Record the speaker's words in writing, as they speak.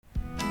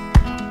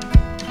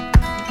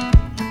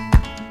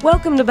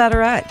Welcome to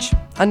Better Edge,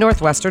 a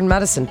Northwestern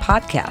medicine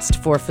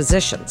podcast for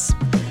physicians.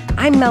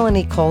 I'm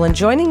Melanie Cole, and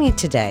joining me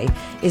today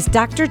is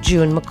Dr.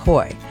 June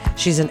McCoy.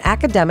 She's an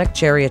academic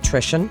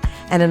geriatrician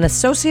and an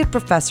associate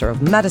professor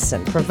of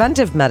medicine,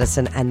 preventive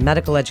medicine, and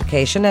medical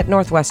education at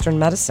Northwestern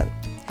Medicine.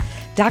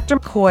 Dr.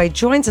 McCoy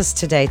joins us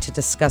today to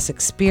discuss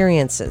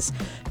experiences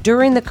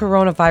during the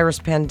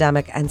coronavirus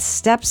pandemic and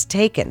steps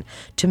taken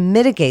to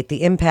mitigate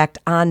the impact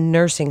on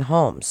nursing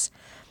homes.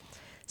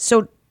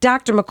 So,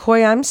 Dr.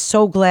 McCoy, I'm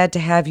so glad to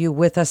have you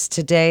with us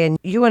today. And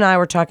you and I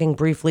were talking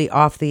briefly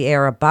off the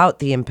air about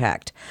the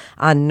impact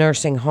on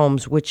nursing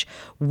homes, which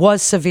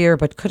was severe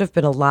but could have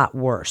been a lot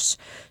worse.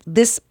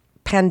 This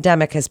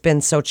pandemic has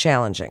been so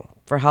challenging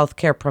for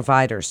healthcare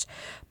providers,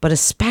 but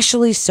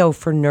especially so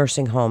for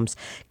nursing homes.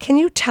 Can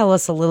you tell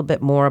us a little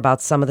bit more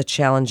about some of the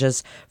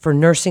challenges for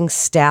nursing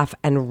staff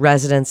and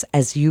residents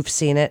as you've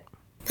seen it?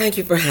 Thank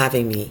you for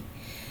having me.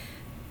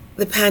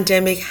 The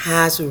pandemic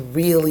has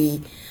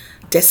really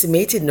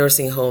decimated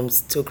nursing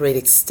homes to a great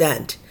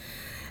extent,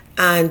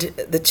 and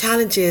the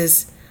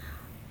challenges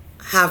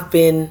have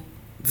been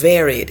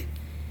varied.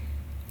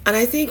 And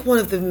I think one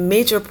of the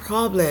major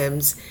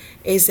problems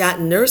is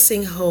that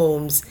nursing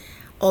homes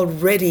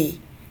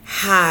already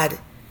had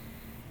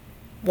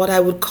what I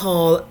would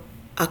call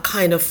a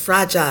kind of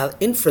fragile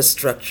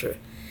infrastructure.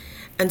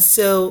 And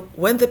so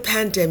when the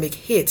pandemic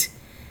hit,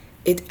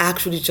 it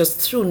actually just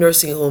threw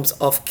nursing homes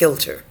off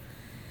kilter.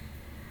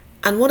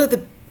 And one of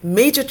the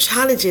major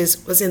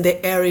challenges was in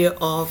the area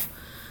of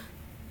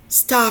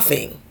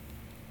staffing.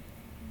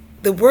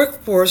 The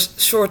workforce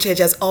shortage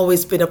has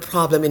always been a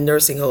problem in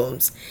nursing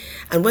homes.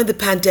 And when the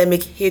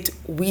pandemic hit,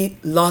 we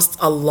lost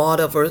a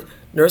lot of our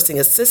nursing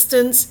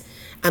assistants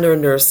and our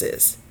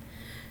nurses.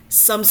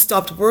 Some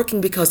stopped working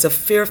because of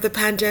fear of the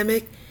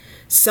pandemic.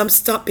 Some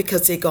stopped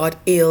because they got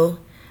ill,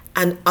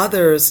 and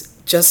others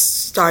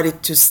just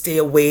started to stay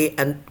away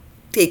and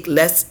take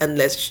less and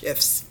less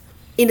shifts.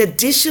 In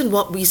addition,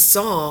 what we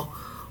saw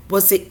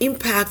was the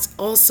impact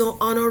also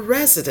on our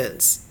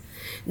residents.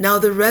 Now,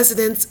 the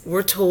residents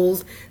were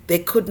told they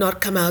could not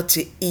come out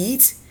to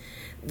eat,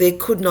 they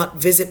could not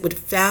visit with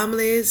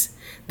families,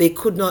 they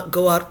could not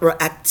go out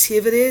for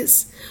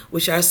activities,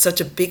 which are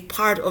such a big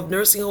part of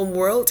nursing home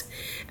world,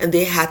 and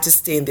they had to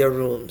stay in their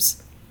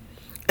rooms.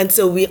 And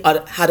so we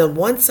had on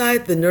one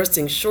side the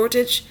nursing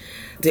shortage,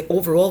 the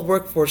overall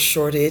workforce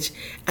shortage,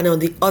 and on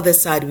the other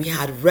side we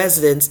had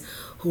residents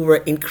who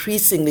were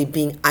increasingly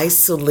being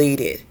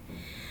isolated.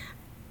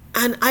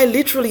 And I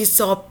literally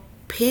saw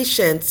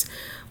patients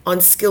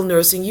on skilled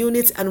nursing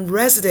units and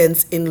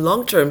residents in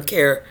long-term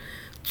care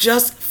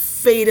just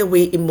fade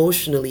away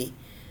emotionally.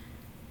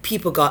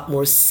 People got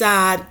more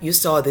sad. You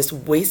saw this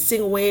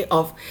wasting away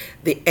of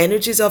the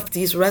energies of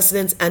these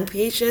residents and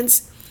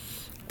patients.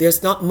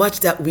 There's not much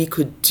that we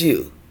could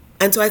do.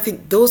 And so I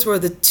think those were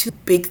the two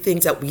big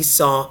things that we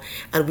saw,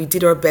 and we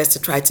did our best to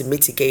try to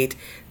mitigate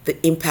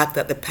the impact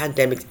that the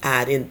pandemic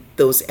had in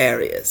those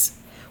areas.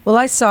 Well,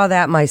 I saw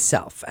that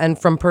myself, and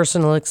from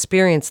personal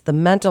experience, the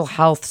mental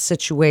health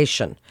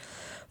situation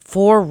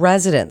for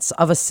residents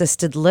of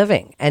assisted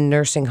living and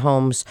nursing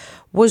homes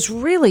was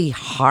really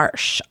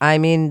harsh. I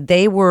mean,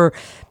 they were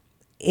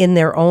in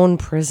their own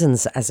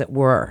prisons, as it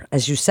were.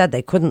 As you said,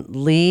 they couldn't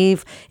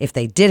leave. If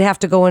they did have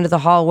to go into the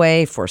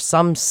hallway for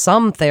some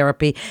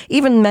therapy,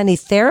 even many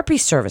therapy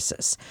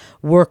services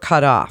were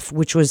cut off,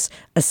 which was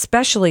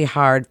especially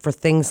hard for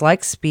things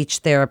like speech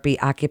therapy,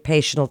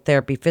 occupational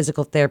therapy,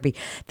 physical therapy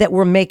that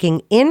were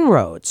making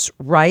inroads,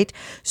 right?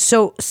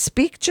 So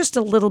speak just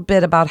a little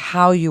bit about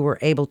how you were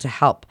able to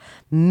help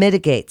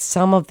mitigate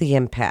some of the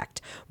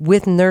impact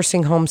with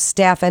nursing home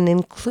staff, and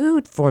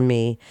include for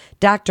me,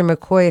 Dr.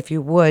 McCoy, if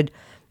you would,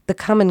 the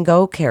come and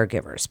go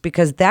caregivers,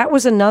 because that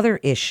was another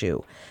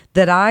issue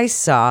that I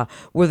saw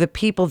were the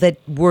people that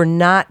were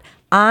not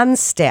on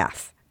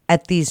staff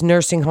at these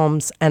nursing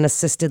homes and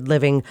assisted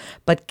living,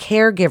 but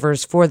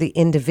caregivers for the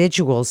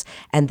individuals,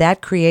 and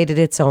that created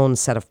its own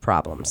set of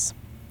problems.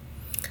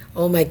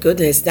 Oh my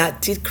goodness,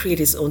 that did create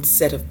its own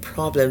set of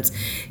problems.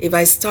 If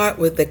I start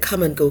with the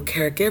come and go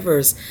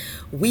caregivers,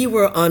 we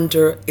were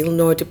under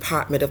Illinois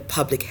Department of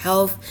Public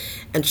Health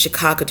and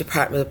Chicago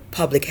Department of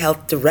Public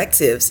Health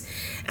directives.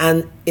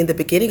 And in the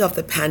beginning of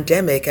the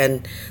pandemic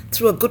and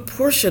through a good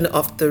portion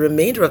of the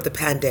remainder of the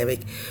pandemic,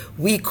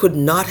 we could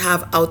not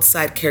have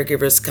outside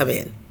caregivers come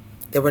in.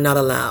 They were not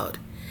allowed.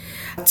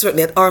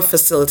 Certainly at our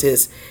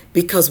facilities,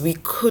 because we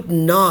could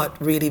not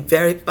really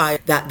verify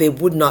that they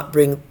would not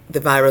bring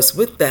the virus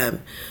with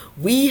them.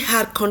 We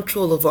had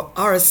control over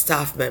our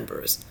staff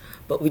members,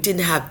 but we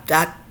didn't have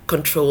that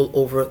control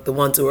over the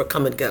ones who were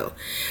come and go.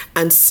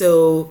 And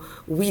so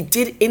we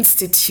did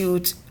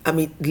institute,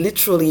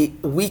 literally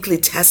weekly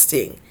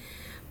testing.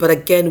 But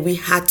again, we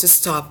had to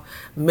stop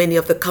many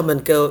of the come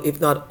and go,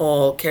 if not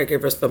all,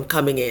 caregivers from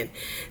coming in.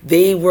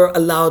 They were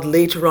allowed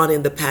later on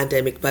in the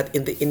pandemic, but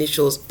in the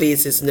initial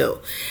phases, no.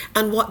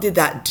 And what did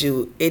that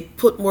do? It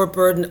put more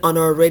burden on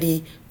our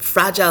already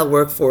fragile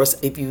workforce,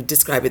 if you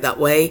describe it that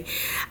way.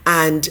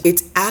 And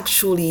it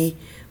actually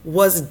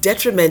was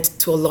detriment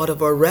to a lot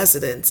of our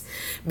residents,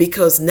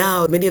 because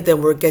now many of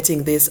them were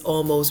getting this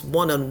almost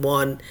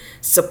one-on-one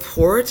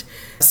support,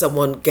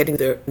 someone getting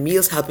their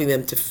meals, helping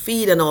them to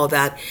feed and all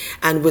that.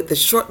 And with the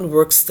shortened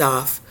work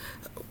staff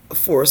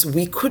force,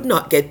 we could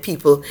not get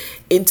people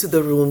into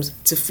the rooms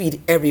to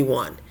feed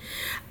everyone.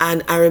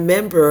 And I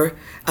remember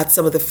at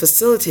some of the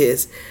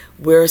facilities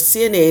where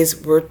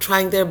CNAs were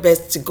trying their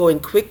best to go in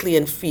quickly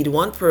and feed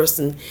one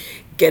person,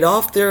 get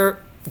off their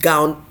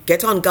gown,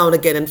 get on gown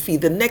again and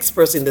feed the next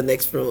person in the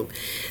next room.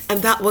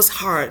 And that was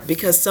hard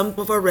because some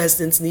of our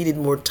residents needed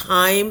more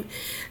time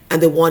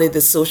and they wanted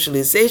the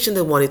socialization,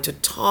 they wanted to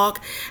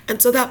talk.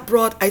 And so that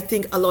brought, I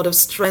think, a lot of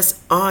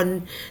stress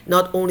on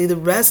not only the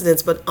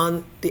residents, but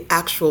on the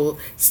actual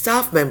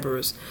staff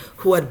members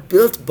who had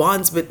built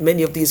bonds with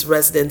many of these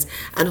residents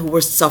and who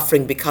were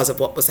suffering because of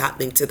what was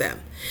happening to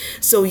them.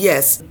 So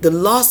yes, the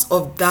loss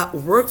of that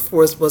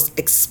workforce was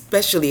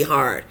especially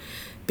hard,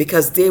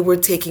 because they were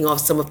taking off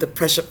some of the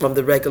pressure from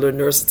the regular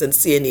nurses and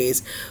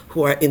CNAs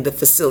who are in the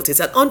facilities.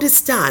 And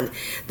understand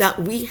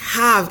that we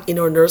have in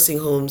our nursing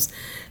homes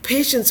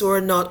patients who are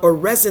not, or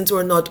residents who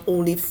are not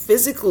only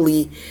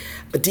physically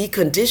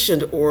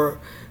deconditioned or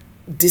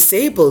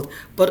disabled,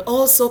 but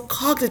also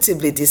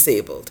cognitively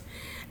disabled.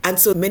 And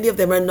so many of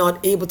them are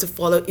not able to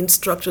follow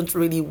instructions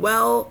really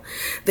well.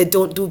 They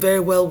don't do very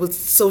well with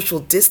social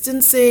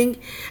distancing.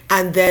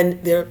 And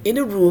then they're in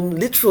a room.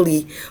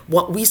 Literally,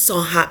 what we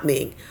saw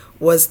happening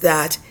was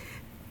that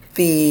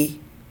the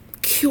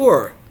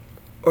cure,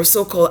 or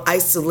so-called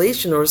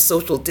isolation or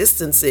social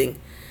distancing,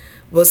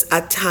 was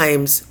at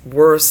times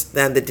worse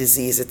than the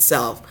disease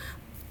itself,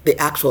 the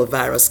actual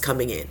virus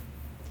coming in.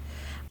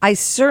 I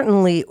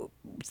certainly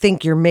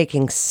think you're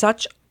making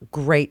such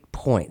great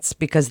points,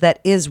 because that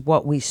is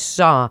what we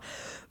saw,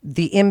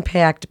 the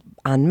impact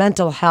on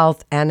mental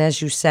health and,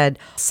 as you said,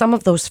 some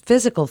of those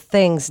physical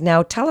things.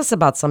 Now, tell us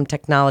about some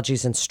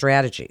technologies and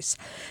strategies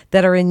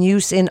that are in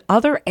use in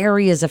other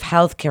areas of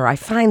healthcare. I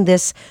find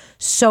this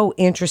so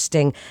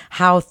interesting,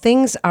 how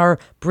things are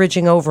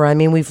bridging over. I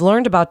mean, we've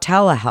learned about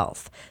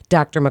telehealth,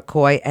 Dr.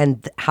 McCoy,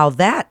 and how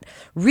that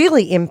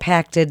really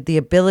impacted the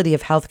ability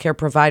of healthcare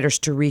providers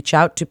to reach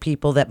out to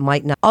people that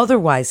might not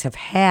otherwise have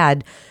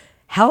had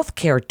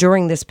healthcare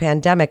during this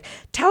pandemic.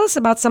 Tell us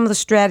about some of the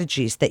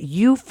strategies that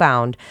you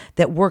found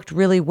that worked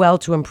really well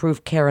to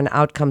improve care and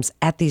outcomes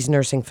at these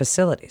nursing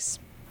facilities.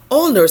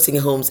 All nursing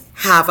homes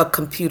have a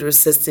computer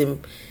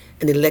system,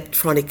 an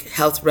electronic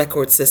health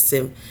record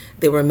system.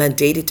 They were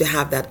mandated to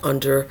have that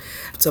under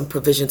some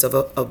provisions of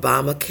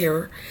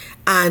Obamacare.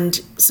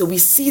 And so we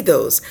see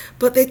those,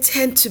 but they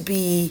tend to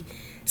be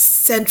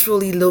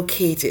centrally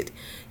located.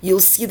 You'll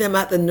see them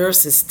at the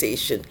nurses'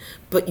 station,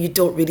 but you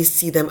don't really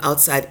see them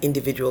outside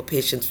individual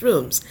patients'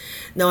 rooms.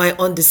 Now, I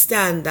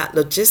understand that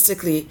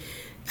logistically,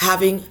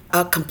 having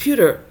a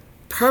computer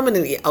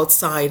permanently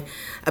outside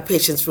a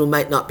patient's room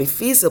might not be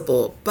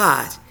feasible,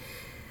 but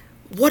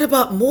what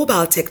about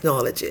mobile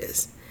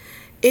technologies?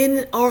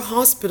 In our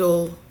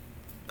hospital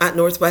at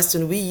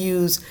Northwestern, we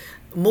use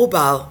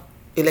mobile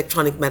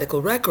electronic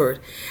medical record.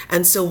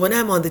 And so when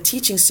I'm on the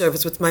teaching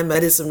service with my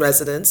medicine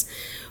residents,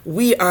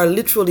 we are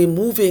literally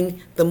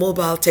moving the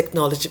mobile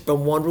technology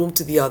from one room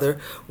to the other.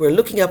 We're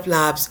looking up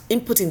labs,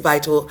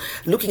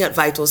 looking at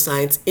vital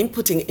signs,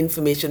 inputting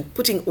information,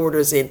 putting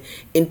orders in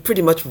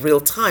pretty much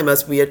real time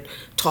as we are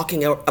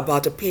talking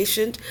about a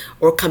patient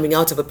or coming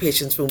out of a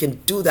patient's room. We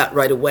can do that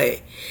right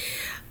away.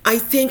 I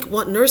think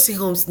what nursing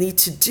homes need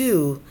to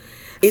do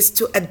is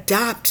to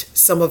adapt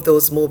some of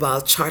those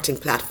mobile charting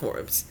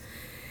platforms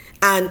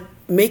and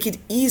make it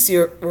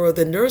easier for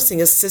the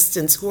nursing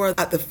assistants who are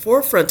at the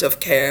forefront of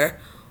care,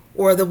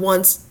 or the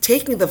ones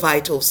taking the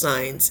vital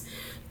signs,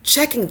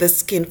 checking the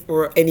skin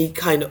for any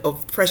kind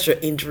of pressure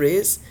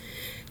injuries,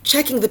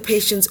 checking the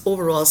patient's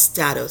overall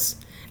status,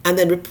 and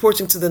then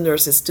reporting to the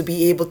nurses to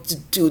be able to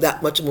do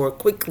that much more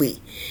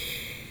quickly.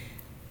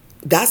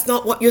 That's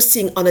not what you're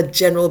seeing on a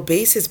general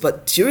basis,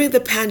 but during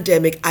the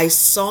pandemic, I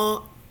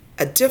saw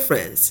a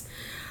difference.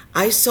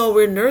 I saw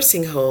where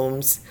nursing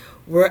homes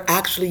were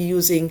actually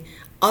using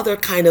other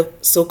kind of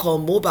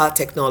so-called mobile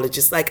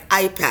technologies like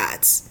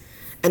iPads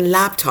and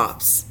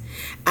laptops.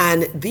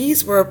 And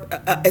these were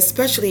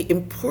especially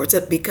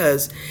important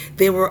because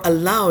they were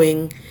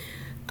allowing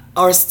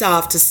our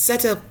staff to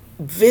set up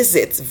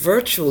visits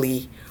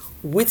virtually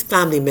with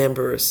family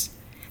members,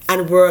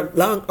 and were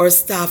allowing our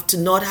staff to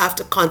not have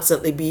to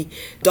constantly be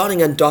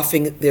donning and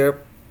doffing their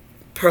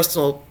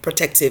personal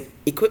protective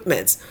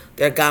equipments,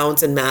 their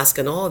gowns and masks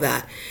and all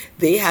that.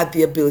 They had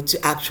the ability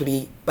to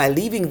actually, by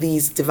leaving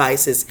these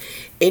devices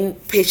in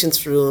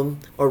patient's room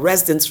or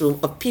resident's room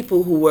of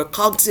people who were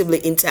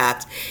cognitively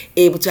intact,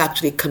 able to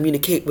actually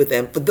communicate with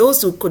them. For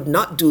those who could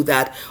not do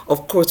that,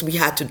 of course, we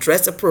had to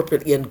dress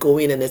appropriately and go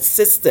in and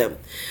assist them.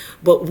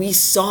 But we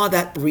saw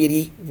that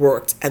really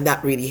worked and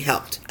that really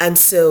helped. And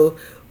so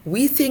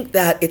we think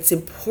that it's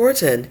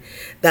important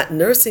that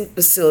nursing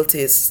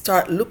facilities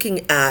start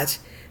looking at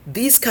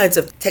these kinds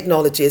of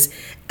technologies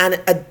and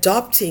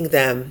adopting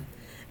them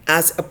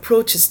as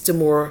approaches to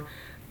more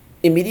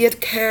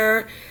immediate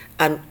care,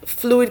 and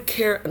fluid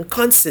care and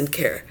constant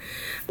care.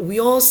 We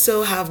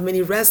also have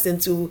many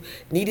residents who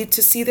needed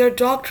to see their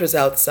doctors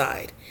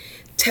outside.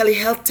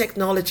 Telehealth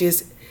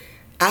technologies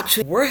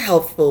actually were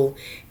helpful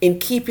in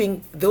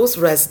keeping those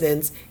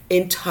residents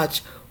in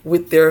touch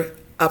with their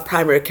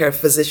primary care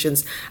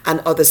physicians and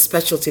other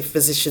specialty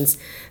physicians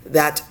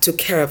that took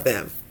care of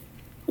them.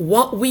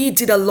 What we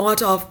did a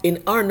lot of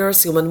in our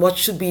nursing home and what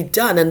should be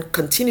done and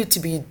continue to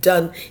be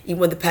done even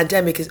when the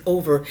pandemic is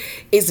over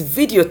is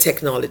video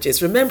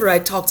technologies. Remember, I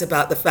talked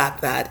about the fact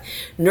that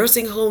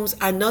nursing homes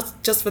are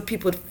not just for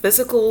people with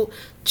physical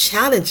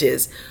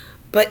challenges,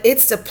 but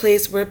it's a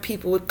place where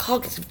people with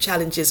cognitive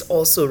challenges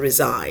also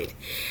reside.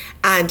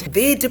 And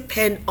they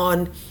depend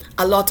on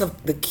a lot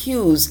of the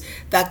cues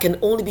that can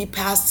only be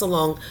passed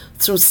along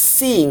through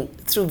seeing,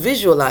 through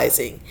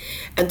visualizing.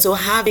 And so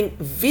having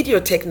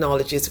video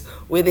technologies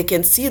where they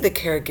can see the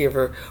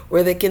caregiver,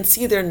 where they can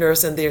see their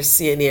nurse and their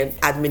CNA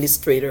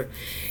administrator,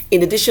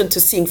 in addition to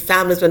seeing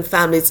families when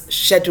families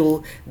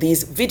schedule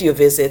these video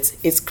visits,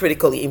 is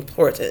critically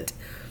important.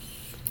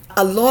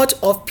 A lot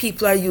of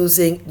people are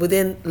using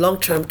within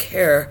long-term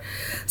care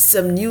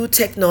some new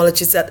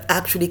technologies that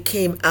actually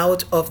came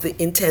out of the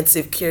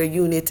intensive care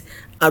unit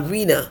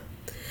arena.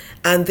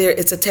 And there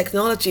is a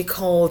technology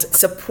called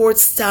Support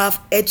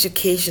Staff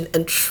Education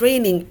and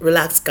Training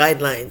Relaxed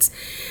Guidelines.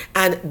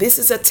 And this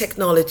is a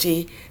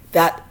technology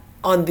that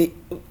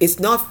is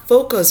not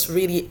focused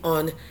really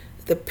on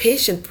the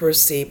patient per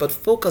se, but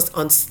focused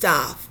on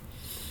staff.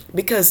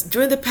 Because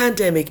during the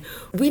pandemic,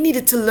 we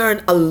needed to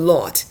learn a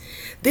lot.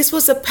 This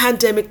was a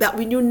pandemic that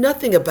we knew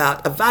nothing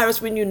about, a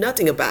virus we knew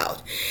nothing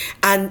about.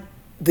 And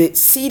the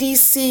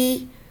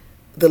CDC,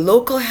 the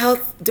local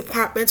health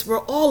departments were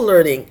all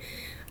learning.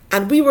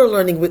 And we were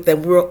learning with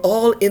them. We were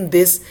all in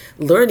this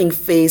learning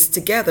phase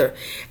together.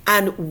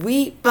 And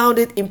we found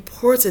it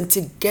important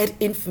to get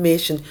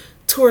information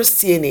to our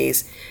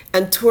CNAs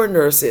and to our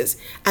nurses,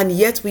 and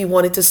yet we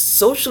wanted to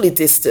socially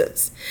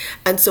distance.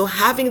 And so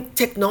having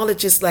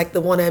technologies like the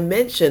one I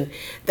mentioned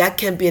that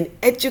can be an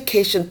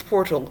education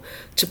portal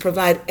to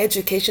provide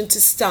education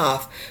to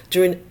staff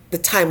during the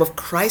time of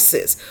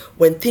crisis,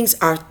 when things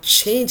are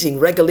changing,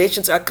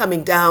 regulations are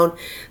coming down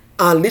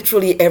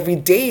literally every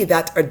day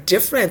that are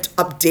different,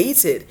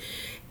 updated,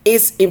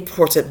 is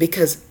important,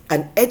 because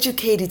an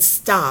educated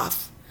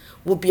staff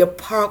will be a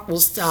powerful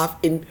staff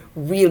in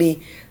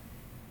really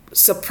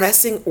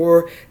suppressing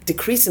or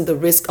decreasing the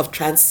risk of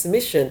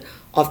transmission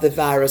of the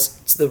virus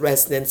to the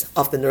residents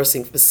of the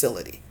nursing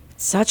facility.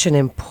 Such an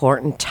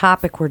important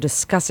topic we're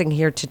discussing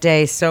here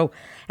today. So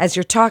as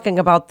you're talking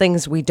about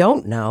things we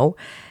don't know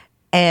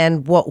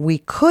and what we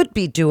could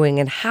be doing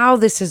and how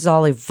this has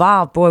all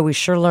evolved, boy, we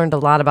sure learned a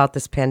lot about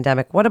this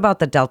pandemic. What about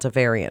the Delta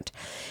variant?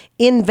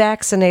 In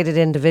vaccinated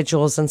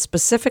individuals, and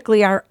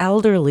specifically our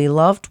elderly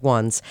loved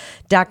ones,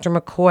 Dr.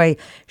 McCoy,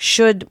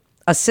 should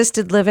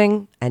assisted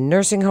living and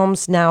nursing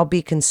homes now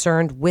be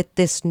concerned with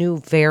this new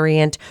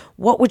variant?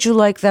 What would you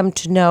like them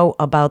to know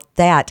about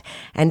that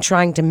and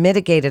trying to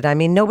mitigate it? I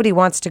mean, nobody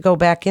wants to go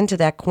back into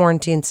that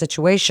quarantine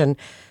situation.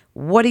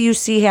 What do you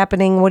see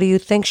happening? What do you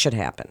think should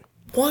happen?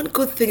 One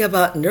good thing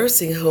about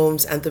nursing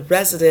homes and the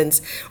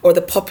residents or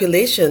the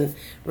population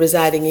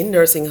residing in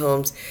nursing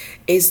homes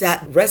is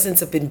that residents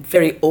have been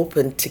very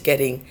open to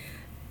getting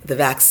the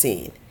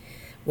vaccine.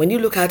 When you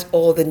look at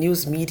all the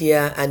news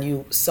media and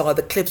you saw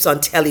the clips on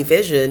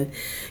television,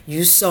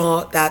 you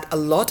saw that a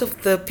lot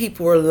of the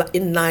people who were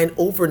in line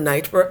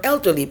overnight were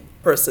elderly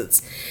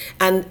persons.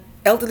 And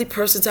elderly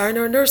persons are in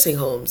our nursing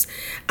homes.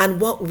 And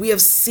what we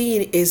have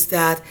seen is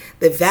that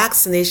the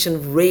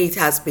vaccination rate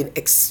has been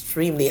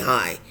extremely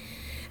high.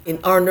 In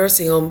our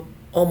nursing home,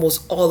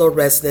 almost all our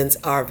residents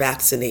are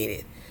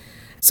vaccinated.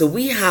 So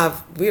we're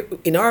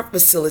in our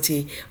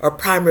facility, our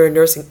primary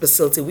nursing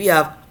facility, we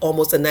have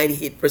almost a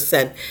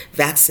 98%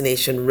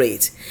 vaccination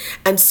rate.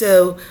 And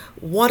so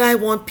what I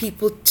want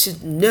people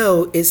to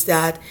know is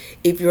that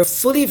if you're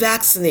fully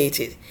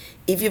vaccinated,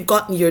 if you've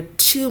gotten your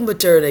 2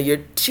 Moderna, your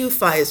 2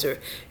 Pfizer,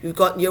 you've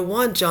gotten your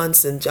 1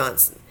 Johnson &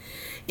 Johnson,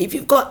 if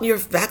you've gotten your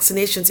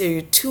vaccinations and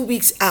you're 2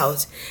 weeks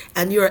out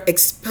and you're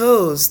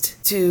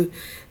exposed to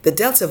the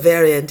Delta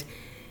variant,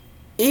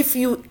 if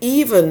you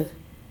even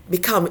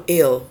become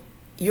ill,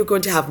 you're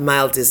going to have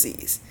mild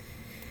disease.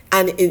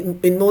 And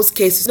in most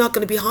cases, not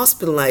going to be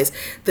hospitalized.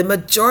 The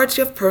majority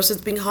of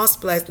persons being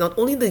hospitalized, not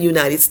only in the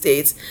United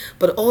States,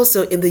 but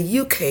also in the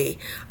UK,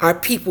 are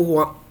people who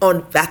are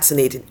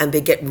unvaccinated and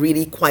they get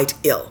really quite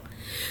ill.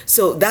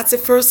 So that's the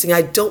first thing.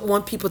 I don't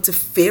want people to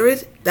fear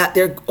it, that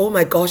they're, oh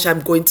my gosh, I'm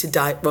going to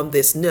die from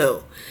this.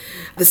 No.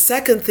 The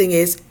second thing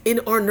is,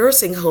 in our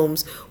nursing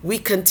homes, we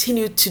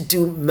continue to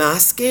do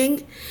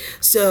masking.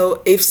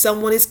 So if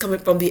someone is coming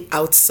from the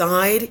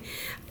outside,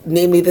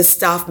 namely the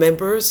staff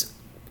members,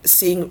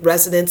 seeing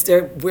residents,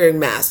 they're wearing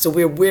masks. So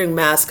we're wearing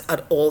masks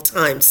at all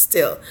times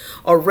still.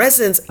 Our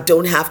residents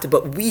don't have to,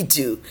 but we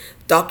do.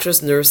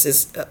 Doctors,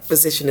 nurses,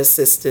 physician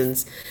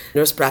assistants,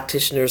 nurse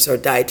practitioners, our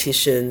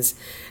dietitians,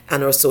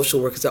 and our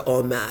social workers are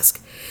all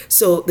masked.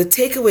 So the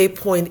takeaway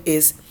point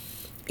is,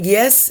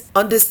 Yes,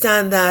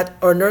 understand that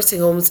our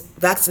nursing homes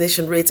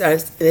vaccination rates are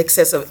in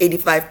excess of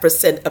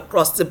 85%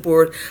 across the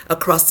board,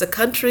 across the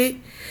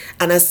country.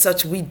 And as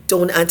such, we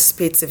don't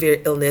anticipate severe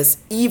illness,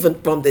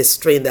 even from this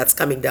strain that's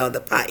coming down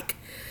the pike.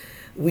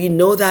 We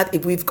know that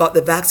if we've got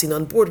the vaccine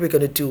on board, we're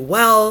going to do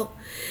well,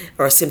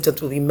 our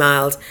symptoms will be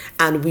mild,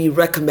 and we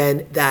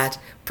recommend that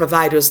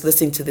providers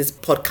listening to this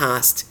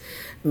podcast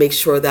make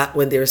sure that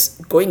when they're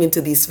going into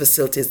these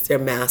facilities, they're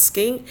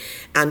masking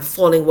and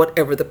following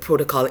whatever the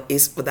protocol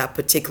is for that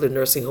particular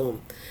nursing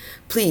home.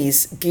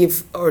 Please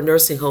give our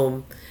nursing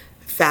home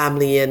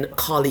family and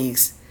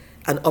colleagues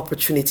an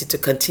opportunity to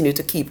continue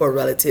to keep our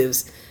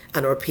relatives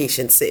and our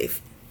patients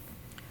safe.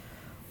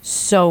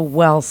 So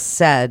well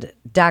said,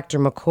 Dr.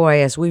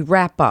 McCoy. As we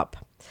wrap up,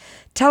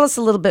 tell us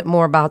a little bit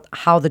more about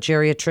how the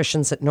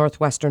geriatricians at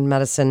Northwestern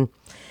Medicine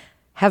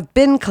have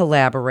been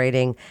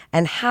collaborating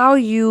and how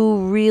you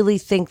really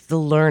think the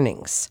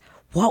learnings,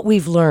 what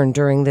we've learned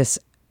during this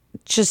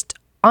just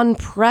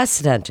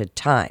unprecedented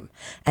time,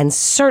 and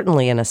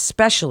certainly and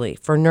especially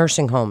for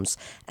nursing homes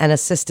and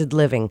assisted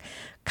living,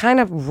 kind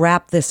of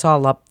wrap this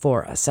all up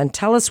for us and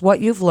tell us what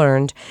you've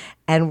learned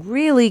and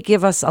really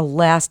give us a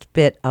last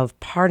bit of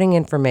parting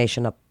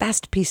information, a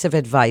best piece of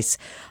advice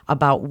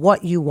about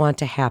what you want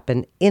to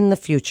happen in the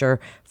future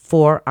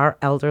for our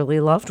elderly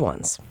loved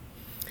ones.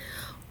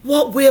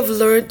 What we have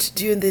learned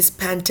during this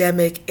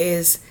pandemic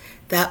is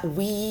that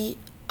we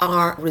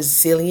are a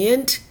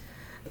resilient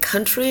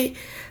country.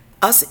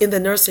 Us in the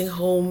nursing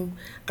home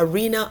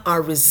arena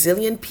are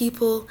resilient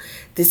people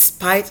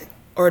despite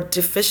our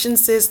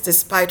deficiencies,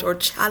 despite our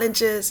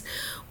challenges,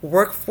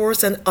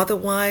 workforce and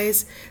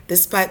otherwise,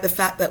 despite the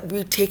fact that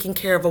we're taking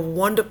care of a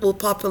wonderful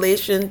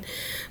population,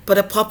 but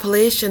a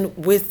population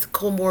with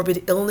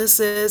comorbid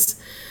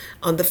illnesses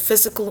on the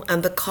physical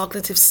and the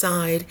cognitive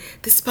side.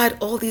 Despite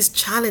all these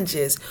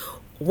challenges,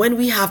 when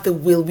we have the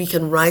will, we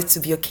can rise to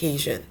the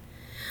occasion.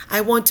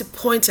 I want to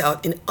point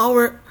out in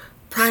our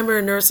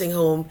primary nursing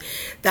home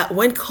that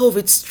when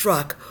COVID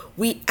struck,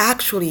 we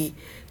actually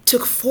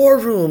took 4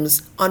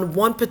 rooms on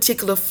one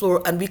particular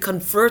floor and we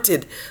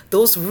converted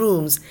those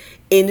rooms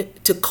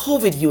into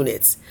COVID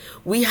units.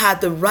 We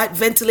had the right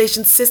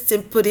ventilation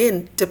system put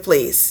into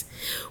place.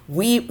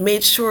 We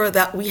made sure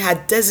that we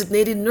had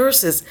designated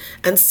nurses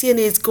and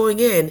CNAs going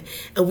in,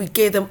 and we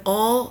gave them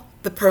all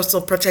the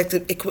personal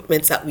protective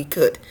equipment that we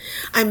could.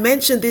 I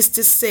mention this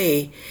to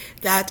say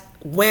that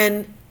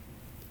when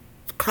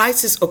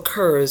crisis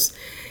occurs,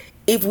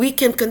 if we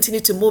can continue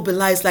to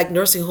mobilize like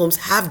nursing homes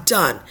have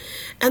done,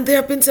 and there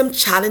have been some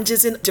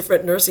challenges in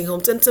different nursing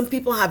homes and some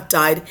people have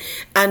died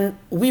and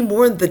we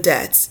mourn the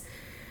deaths.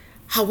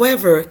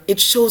 However, it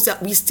shows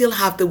that we still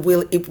have the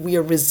will if we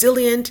are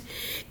resilient,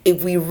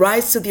 if we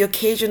rise to the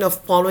occasion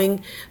of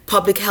following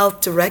public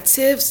health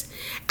directives,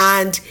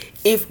 and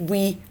if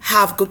we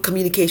have good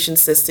communication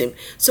system.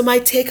 So my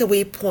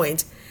takeaway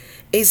point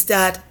is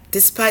that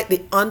despite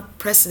the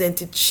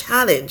unprecedented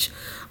challenge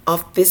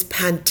of this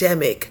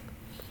pandemic,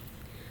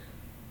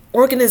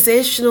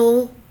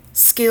 organizational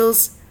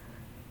skills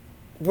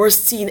were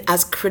seen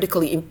as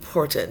critically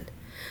important.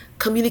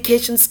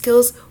 Communication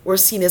skills were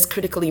seen as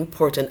critically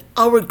important.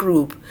 Our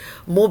group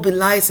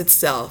mobilized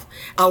itself.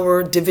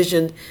 Our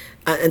division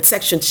and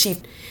section chief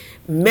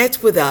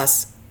met with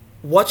us.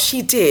 What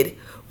she did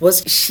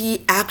was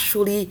she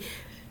actually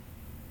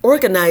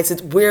organized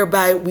it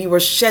whereby we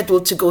were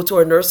scheduled to go to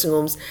our nursing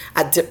homes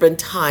at different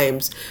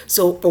times.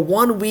 So for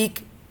 1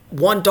 week,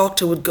 one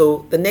doctor would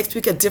go, the next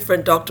week a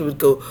different doctor would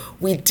go.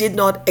 We did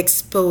not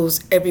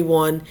expose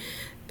everyone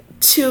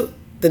to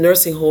the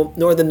nursing home,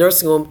 nor the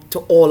nursing home to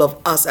all of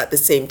us at the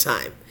same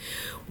time.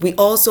 We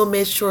also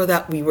made sure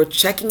that we were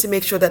checking to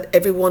make sure that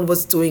everyone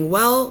was doing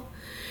well,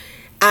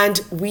 and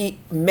we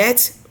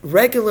met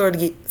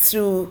regularly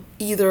through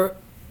either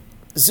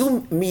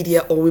Zoom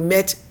media or we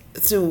met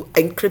through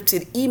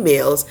encrypted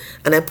emails,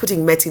 and I'm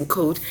putting met in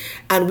code,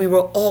 and we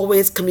were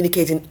always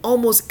communicating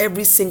almost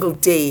every single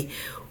day.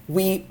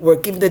 We were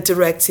given the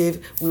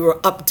directive, we were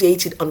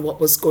updated on what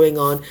was going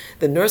on.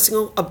 The nursing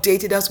home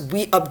updated us,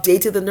 we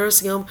updated the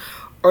nursing home.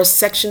 Our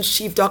section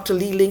chief, Dr.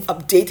 Lee Ling,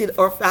 updated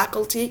our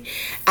faculty,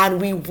 and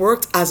we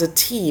worked as a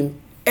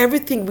team.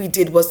 Everything we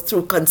did was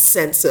through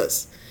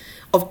consensus.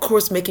 Of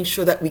course, making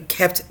sure that we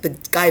kept the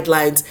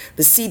guidelines,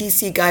 the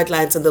CDC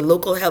guidelines and the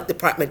local health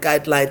department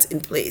guidelines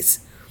in place.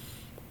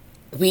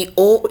 We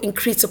owe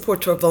increased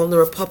support to our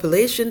vulnerable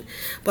population,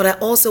 but I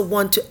also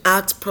want to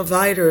ask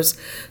providers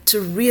to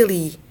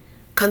really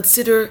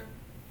consider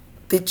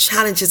the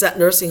challenges that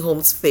nursing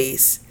homes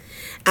face,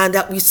 and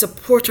that we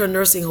support our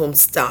nursing home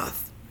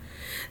staff,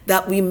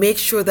 that we make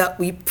sure that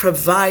we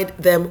provide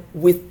them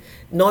with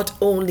not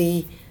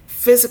only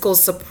physical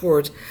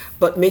support,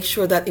 but make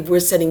sure that if we're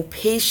sending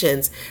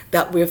patients,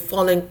 that we're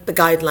following the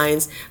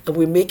guidelines, and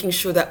we're making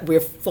sure that we're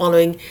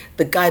following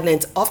the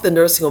guidelines of the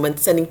nursing home and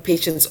sending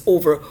patients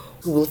over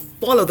who will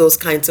follow those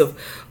kinds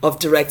of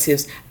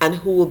directives and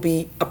who will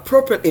be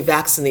appropriately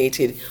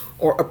vaccinated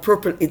or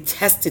appropriately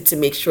tested to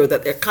make sure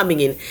that they're coming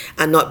in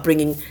and not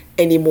bringing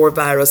any more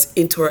virus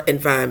into our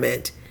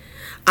environment.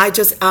 I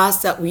just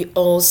ask that we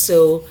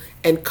also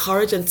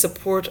encourage and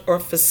support our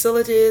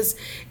facilities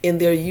in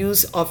their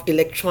use of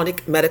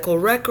electronic medical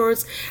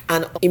records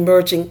and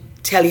emerging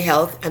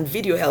telehealth and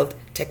video health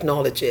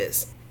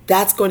technologies.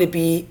 That's going to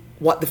be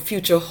what the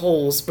future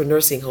holds for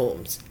nursing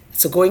homes.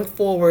 So going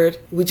forward,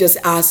 we just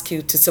ask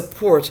you to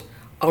support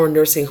our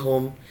nursing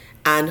home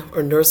and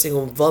our nursing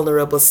home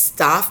vulnerable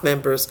staff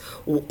members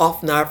who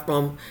often are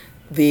from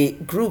the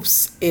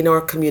groups in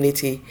our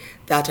community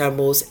that are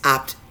most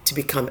apt to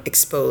become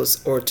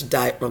exposed or to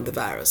die from the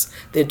virus.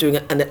 They're doing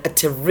a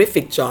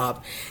terrific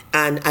job,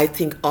 and I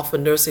think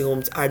often nursing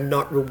homes are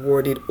not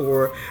rewarded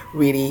or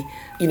really,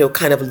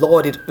 kind of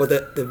lauded for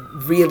the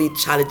really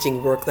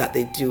challenging work that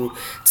they do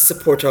to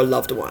support our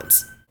loved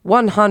ones.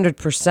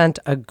 100%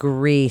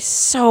 agree.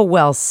 So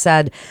well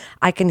said.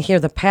 I can hear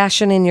the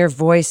passion in your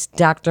voice,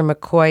 Dr.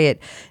 McCoy.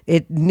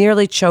 It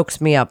nearly chokes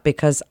me up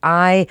because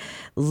I,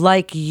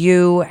 like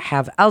you,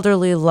 have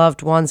elderly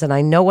loved ones, and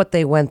I know what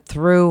they went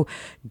through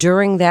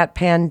during that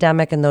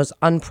pandemic and those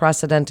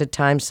unprecedented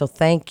times. So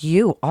thank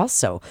you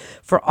also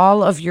for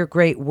all of your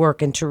great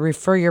work, and to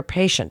refer your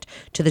patient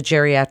to the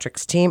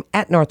geriatrics team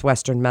at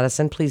Northwestern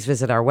Medicine, please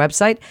visit our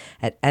website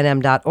at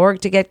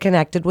nm.org to get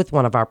connected with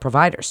one of our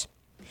providers.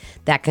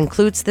 That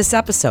concludes this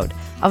episode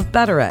of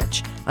Better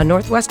Edge, a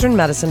Northwestern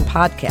Medicine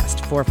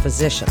podcast for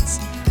physicians.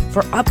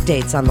 For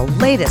updates on the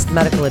latest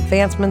medical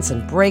advancements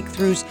and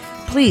breakthroughs,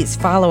 please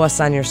follow us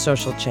on your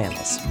social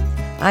channels.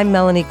 I'm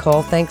Melanie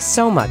Cole. Thanks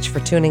so much for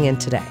tuning in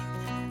today.